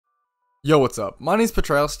Yo, what's up? My name's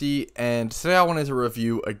Patrouski, and today I wanted to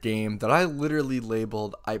review a game that I literally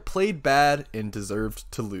labeled I played bad and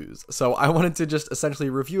deserved to lose. So I wanted to just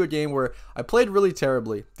essentially review a game where I played really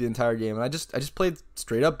terribly the entire game, and I just played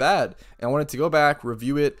straight up bad. And I wanted to go back,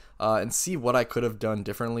 review it, and see what I could have done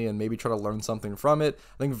differently, and maybe try to learn something from it.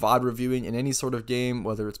 I think VOD reviewing in any sort of game,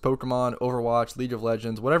 whether it's Pokemon, Overwatch, League of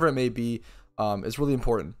Legends, whatever it may be, is really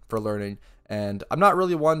important for learning. And I'm not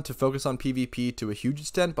really one to focus on PvP to a huge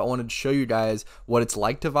extent, but I wanted to show you guys what it's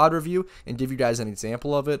like to VOD review and give you guys an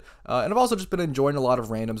example of it. And I've also just been enjoying a lot of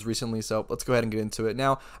randoms recently, so let's go ahead and get into it.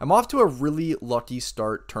 Now, I'm off to a really lucky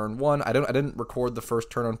start turn one. I didn't record the first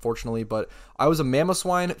turn, unfortunately, but I was a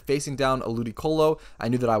Mamoswine facing down a Ludicolo. I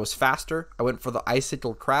knew that I was faster. I went for the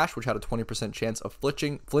Icicle Crash, which had a 20% chance of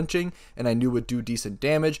flinching, and I knew would do decent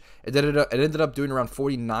damage. It ended up doing around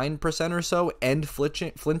 49% or so, and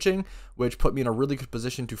flinching, which put me in a really good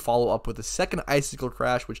position to follow up with the second Icicle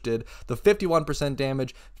Crash, which did the 51%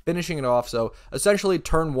 damage, finishing it off. So essentially,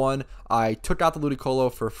 turn one, I took out the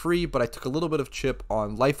Ludicolo for free, but I took a little bit of chip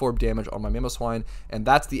on Life Orb damage on my Mamoswine, and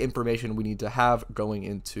that's the information we need to have going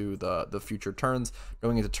into the future turns,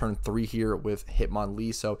 going into turn 3 here with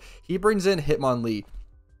Hitmonlee. So he brings in Hitmonlee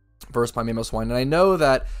versus my Mamoswine, and I know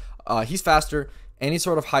that he's faster. Any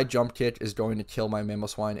sort of high jump kick is going to kill my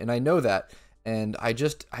Mamoswine, and I know that. And I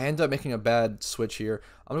end up making a bad switch here.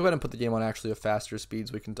 I'm gonna go ahead and put the game on actually a faster speed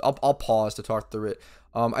so I'll pause to talk through it.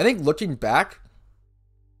 I think looking back,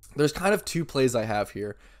 there's kind of two plays I have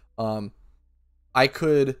here. I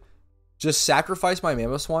could just sacrifice my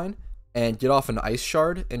Mamoswine and get off an Ice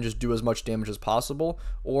Shard and just do as much damage as possible.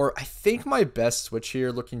 Or I think my best switch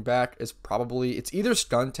here looking back is it's either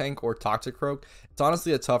Skuntank or Toxicroak. It's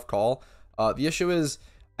honestly a tough call. The issue is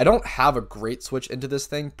I don't have a great switch into this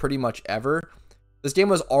thing pretty much ever. This game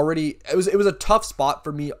was already, it was a tough spot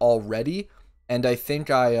for me already, and I think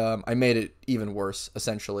I made it even worse,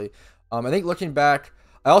 essentially. I think looking back,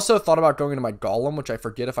 I also thought about going into my Golem, which I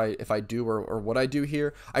forget if I do or what I do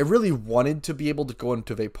here. I really wanted to be able to go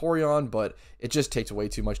into Vaporeon, but it just takes way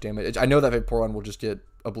too much damage. I know that Vaporeon will just get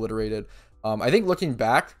obliterated. I think looking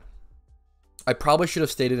back, I probably should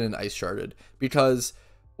have stayed in an Ice Sharded, because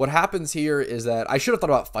what happens here is that I should have thought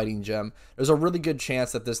about Fighting Gem. There's a really good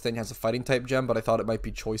chance that this thing has a Fighting type gem, but I thought it might be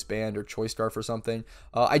Choice Band or Choice Scarf or something.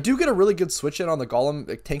 I do get a really good switch in on the Golem,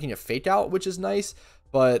 like, tanking a Fake Out, which is nice,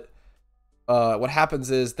 but what happens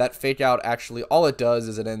is that Fake Out actually, all it does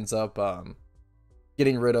is it ends up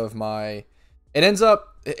getting rid of my...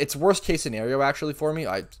 It's worst case scenario actually for me.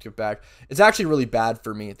 I skip back. It's actually really bad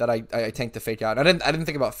for me that I tanked the Fake Out. I didn't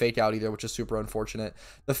think about Fake Out either, which is super unfortunate.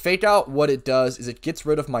 The Fake Out, what it does is it gets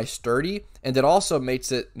rid of my Sturdy, and it also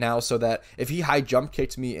makes it now so that if he high jump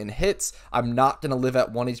kicks me and hits, I'm not going to live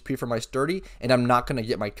at 1 HP for my Sturdy, and I'm not going to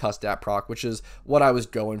get my Custat proc, which is what I was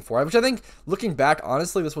going for. Which I think, looking back,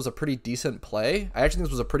 honestly, this was a pretty decent play. I actually think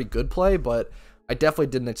this was a pretty good play, but I definitely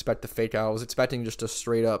didn't expect the Fake Out. I was expecting just a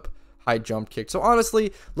straight up high jump kick. So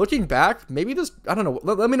honestly, looking back, maybe this, I don't know,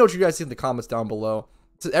 let me know what you guys think in the comments down below.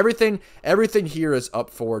 So everything here is up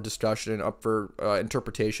for discussion and up for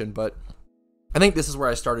interpretation, but I think this is where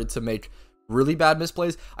I started to make really bad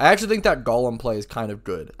misplays. I actually think that Golem play is kind of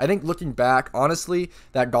good. I think looking back, honestly,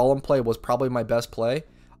 that Golem play was probably my best play.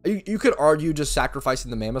 You could argue just sacrificing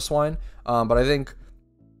the Mamoswine, but I think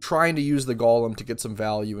trying to use the Golem to get some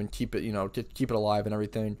value and keep it, keep it alive and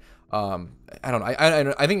everything. I don't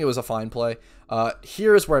know. I think it was a fine play.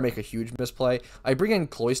 Here is where I make a huge misplay. I bring in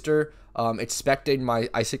Cloyster, expecting my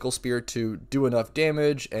Icicle Spear to do enough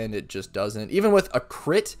damage, and it just doesn't. Even with a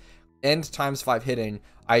crit and ×5 hitting,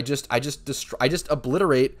 I just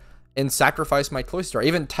obliterate and sacrifice my Cloyster. I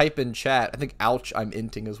even type in chat. I think ouch, I'm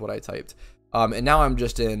inting is what I typed. And now I'm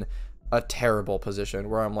just in a terrible position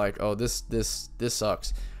where I'm like, oh, this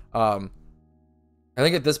sucks. I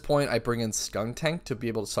think at this point, I bring in Skuntank to be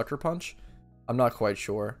able to Sucker Punch. I'm not quite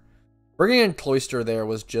sure. Bringing in Cloyster there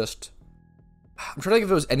was just... I'm trying to think if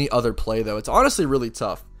there was any other play, though. It's honestly really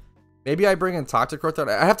tough. Maybe I bring in Toxicroak there.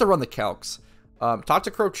 I have to run the calcs.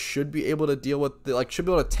 Toxicroak should be able to deal with... should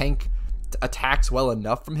be able to tank attacks well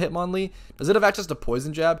enough from Hitmonlee. Does it have access to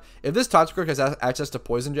Poison Jab? If this Toxicroak has access to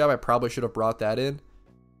Poison Jab, I probably should have brought that in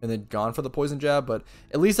and then gone for the Poison Jab, but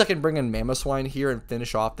at least I can bring in Mamoswine here and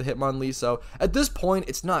finish off the Hitmonlee. So at this point,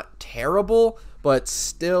 it's not terrible, but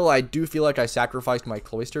still, I do feel like I sacrificed my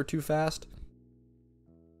Cloyster too fast.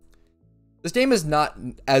 This game is not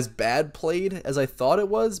as bad played as I thought it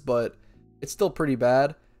was, but it's still pretty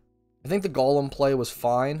bad. I think the Golem play was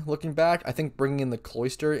fine looking back. I think bringing in the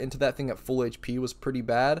Cloyster into that thing at full HP was pretty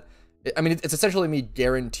bad. I mean, it's essentially me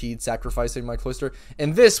guaranteed sacrificing my Cloyster,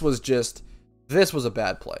 and this was a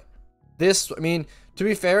bad play. I mean, to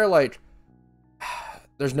be fair, like,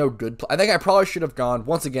 there's no good I think I probably should have gone,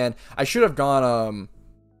 once again, I should have gone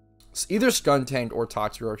either Skuntank or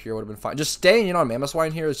Toxicroak here would have been fine. Just staying in on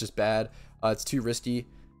Mamoswine here is just bad. It's too risky.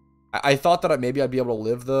 I thought that maybe I'd be able to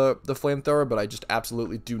live the flamethrower, but I just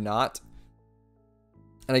absolutely do not.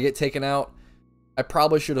 And I get taken out. I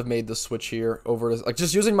probably should have made the switch here over to, like,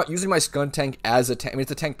 just using my Skuntank as a tank. I mean,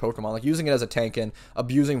 it's a tank Pokemon. Like, using it as a tank and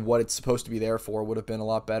abusing what it's supposed to be there for would have been a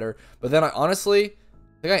lot better. But then I honestly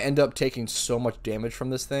think I end up taking so much damage from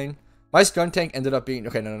this thing. My Skuntank ended up being,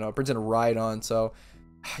 okay, no, it brings in a Rhydon, so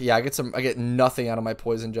yeah, I get nothing out of my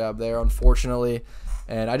poison jab there, unfortunately.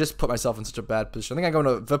 And I just put myself in such a bad position. I think I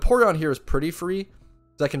go to Vaporeon here is pretty free.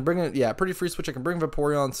 So I can bring in, yeah, pretty free switch. I can bring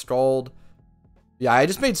Vaporeon, Scald. Yeah, I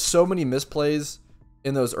just made so many misplays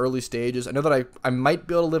in those early stages. I know that I might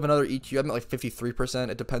be able to live another EQ. I'm at like 53%.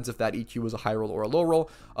 It depends if that EQ was a high roll or a low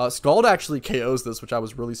roll. Scald actually KOs this, which I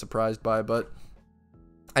was really surprised by, but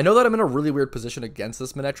I know that I'm in a really weird position against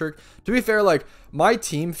this Manectric. To be fair, like, my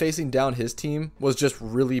team facing down his team was just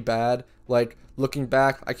really bad. Like, looking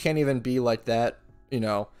back, I can't even be like that, you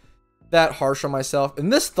know, that harsh on myself.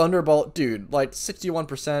 And this Thunderbolt, dude, like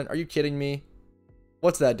 61%. Are you kidding me?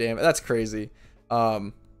 What's that damage? That's crazy.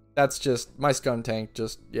 That's just my Skuntank.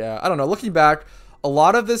 Just, yeah, I don't know. Looking back, a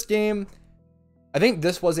lot of this game, I think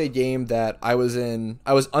this was a game that I was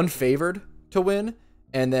unfavored to win.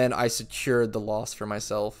 And then I secured the loss for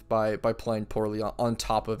myself by playing poorly on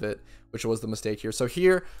top of it, which was the mistake here. So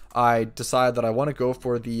here, I decided that I want to go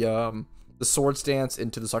for the Sword Stance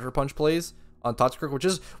into the Sucker Punch plays on Toxicroak, which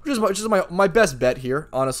is my best bet here,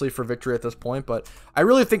 honestly, for victory at this point. But I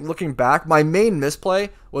really think, looking back, my main misplay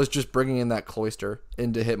was just bringing in that Cloyster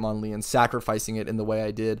into Hitmonlee and sacrificing it in the way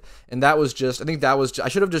I did. And that was just, I think that was, I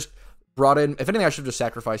should have just brought in, if anything, I should have just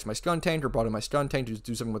sacrificed my Skuntank or brought in my Skuntank to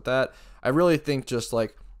do something with that. I really think just,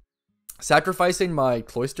 like, sacrificing my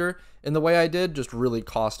Cloyster in the way I did just really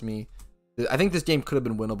cost me. I think this game could have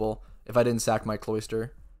been winnable if I didn't sack my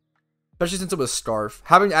Cloyster. Especially since it was Scarf.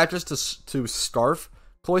 Having access to Scarf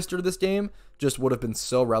Cloyster this game just would have been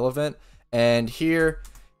so relevant. And here,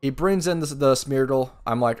 he brings in the Smeargle.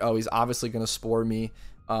 I'm like, oh, he's obviously going to Spore me.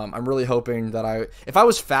 I'm really hoping that if I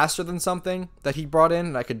was faster than something that he brought in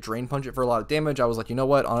and I could Drain Punch it for a lot of damage, I was like, you know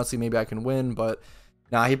what? Honestly, maybe I can win. But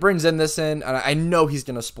nah, he brings in this in, and I know he's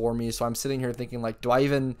going to Spore me. So I'm sitting here thinking, like,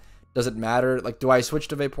 does it matter? Like, do I switch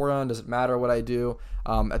to Vaporeon? Does it matter what I do?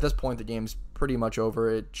 At this point, the game's pretty much over.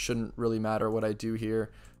 It shouldn't really matter what I do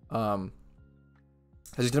here. Because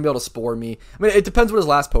he's going to be able to Spore me. I mean, it depends what his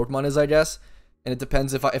last Pokemon is, I guess. And it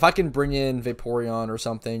depends if I can bring in Vaporeon or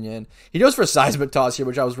something. And he goes for Seismic Toss here,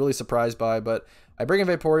 which I was really surprised by. But I bring in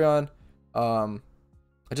Vaporeon. I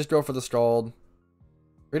just go for the Scald.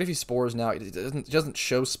 Great if he Spores now. It doesn't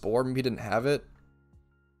show Spore. Maybe he didn't have it.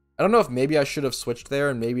 I don't know if maybe I should have switched there,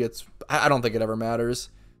 and maybe it's, I don't think it ever matters.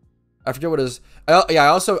 I forget what is,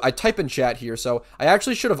 yeah, I type in chat here, so I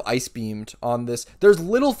actually should have Ice Beamed on this. There's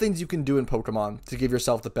little things you can do in Pokemon to give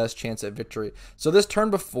yourself the best chance at victory. So this turn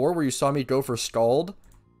before, where you saw me go for Scald,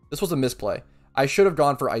 this was a misplay. I should have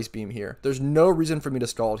gone for Ice Beam here. There's no reason for me to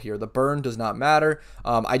Scald here. The burn does not matter.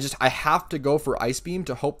 I have to go for Ice Beam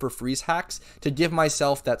to hope for Freeze Hacks to give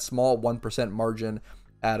myself that small 1% margin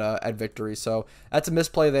at victory. So that's a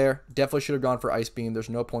misplay there. Definitely should have gone for Ice Beam. There's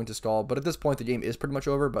no point to Scald, but at this point the game is pretty much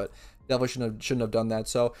over, but definitely shouldn't have done that.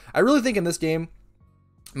 So I really think in this game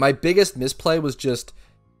my biggest misplay was just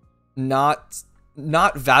not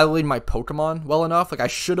valuing my Pokemon well enough. Like, I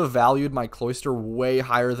should have valued my Cloyster way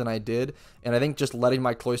higher than I did, and I think just letting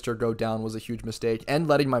my Cloyster go down was a huge mistake, and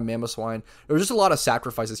letting my Mamoswine. There was just a lot of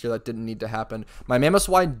sacrifices here that didn't need to happen. My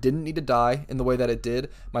Mamoswine didn't need to die in the way that it did.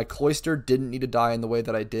 My Cloyster didn't need to die in the way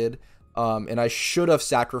that I did. And I should have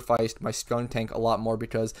sacrificed my Skuntank a lot more,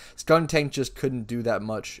 because Skuntank just couldn't do that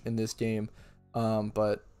much in this game.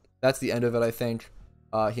 But that's the end of it, I think.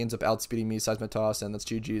 He ends up outspeeding me, Seismitoss, and that's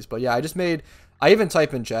GG's. But yeah, I even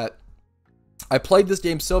type in chat, I played this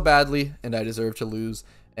game so badly, and I deserve to lose.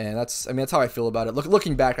 And that's how I feel about it.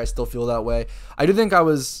 Looking back, I still feel that way. I do think I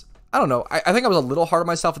don't know, I think I was a little hard on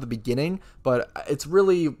myself at the beginning, but it's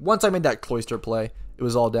really, once I made that Cloyster play, it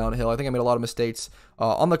was all downhill. I think I made a lot of mistakes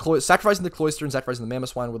on the sacrificing the Cloyster and sacrificing the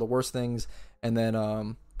Mamoswine were the worst things. And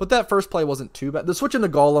then, but that first play wasn't too bad. The switch in the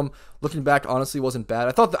Golem, looking back, honestly wasn't bad.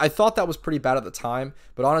 I thought that was pretty bad at the time,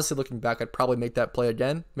 but honestly, looking back, I'd probably make that play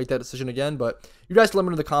again, make that decision again. But you guys let me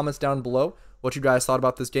know in the comments down below what you guys thought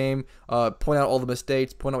about this game. Point out all the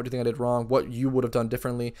mistakes, point out what you think I did wrong, what you would have done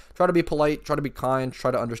differently. Try to be polite, try to be kind, try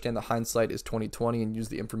to understand that hindsight is 20/20 and use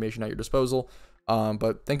the information at your disposal.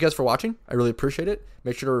 But thank you guys for watching. I really appreciate it.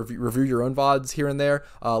 Make sure to review your own VODs here and there.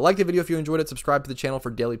 Like the video if you enjoyed it. Subscribe to the channel for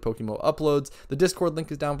daily PokeMMO uploads. The Discord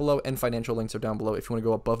link is down below, and financial links are down below if you want to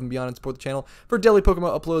go above and beyond and support the channel for daily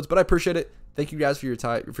PokeMMO uploads. But I appreciate it. Thank you guys for your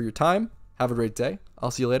time. Have a great day.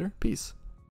 I'll see you later. Peace.